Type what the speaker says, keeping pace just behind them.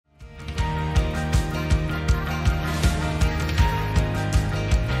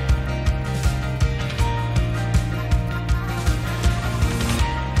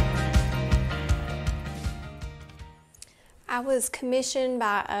I was commissioned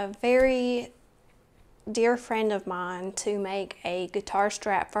by a very dear friend of mine to make a guitar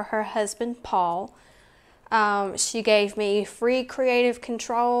strap for her husband, Paul. She gave me free creative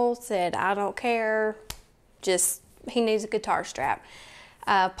control, said, I don't care, just he needs a guitar strap.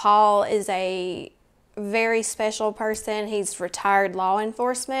 Paul is a very special person. He's retired law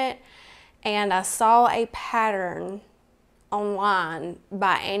enforcement, and I saw a pattern online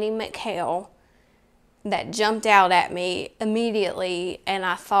by Annie McHale that jumped out at me immediately, and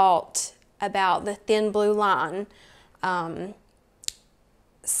I thought about the thin blue line.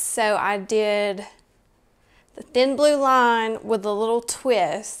 So I did the thin blue line with a little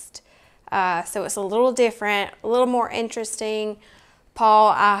twist. So it's a little different, a little more interesting.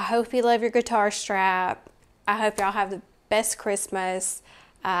 Paul, I hope you love your guitar strap. I hope y'all have the best Christmas.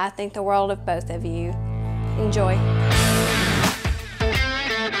 I think the world of both of you. Enjoy.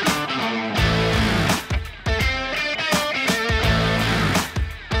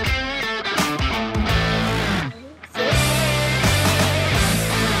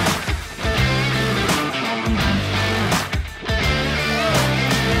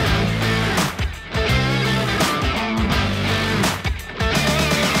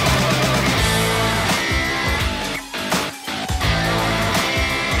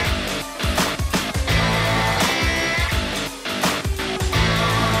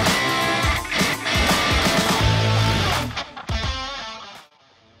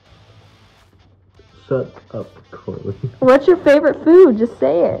 Shut up, Chloe. What's your favorite food? Just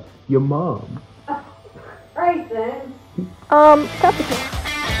say it. Your mom. Right then. Cupcake.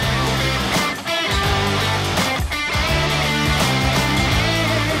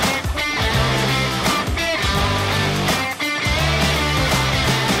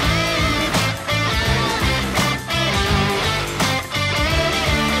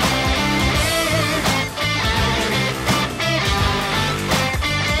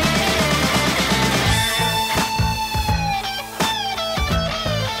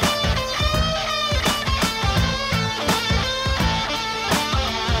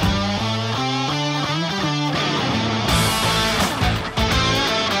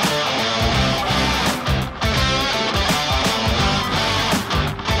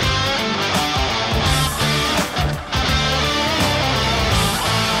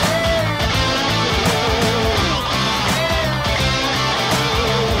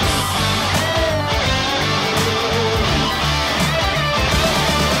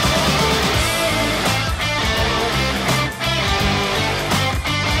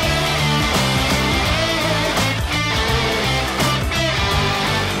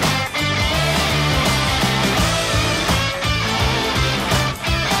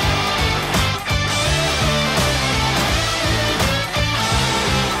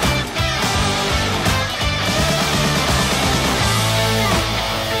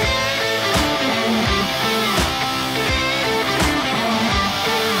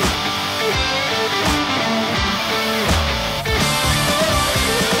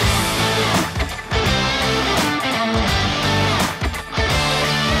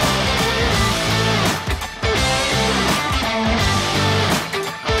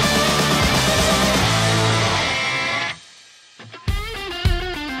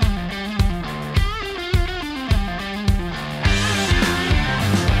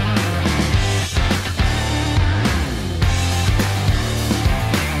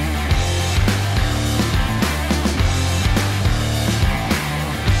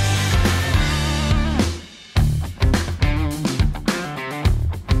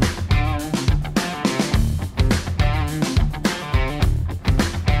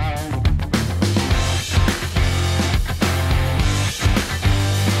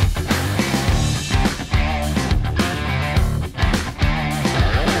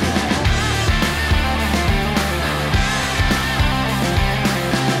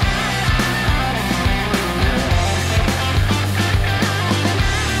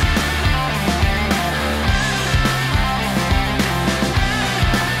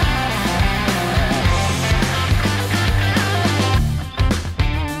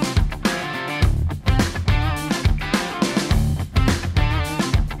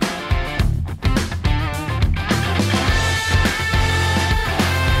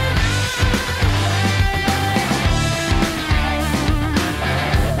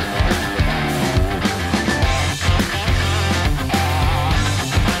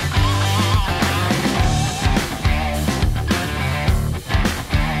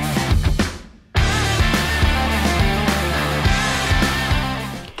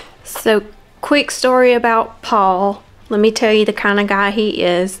 So, quick story about Paul. Let me tell you the kind of guy he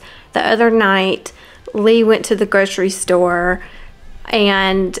is. The other night, Lee went to the grocery store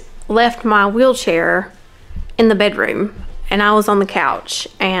and left my wheelchair in the bedroom, and I was on the couch,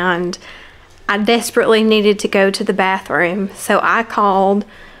 and I desperately needed to go to the bathroom. So I called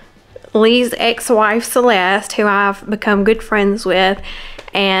Lee's ex-wife Celeste, who I've become good friends with,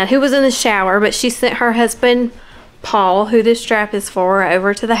 and who was in the shower, but she sent her husband Paul, who this strap is for,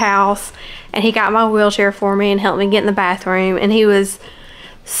 over to the house, and he got my wheelchair for me and helped me get in the bathroom, and he was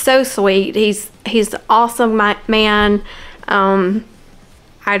so sweet. He's an awesome man. I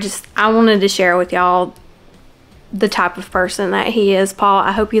wanted to share with y'all the type of person that he is. Paul,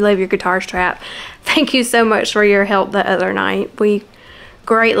 I hope you love your guitar strap. Thank you so much for your help the other night. We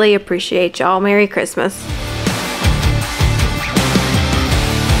greatly appreciate y'all. Merry Christmas.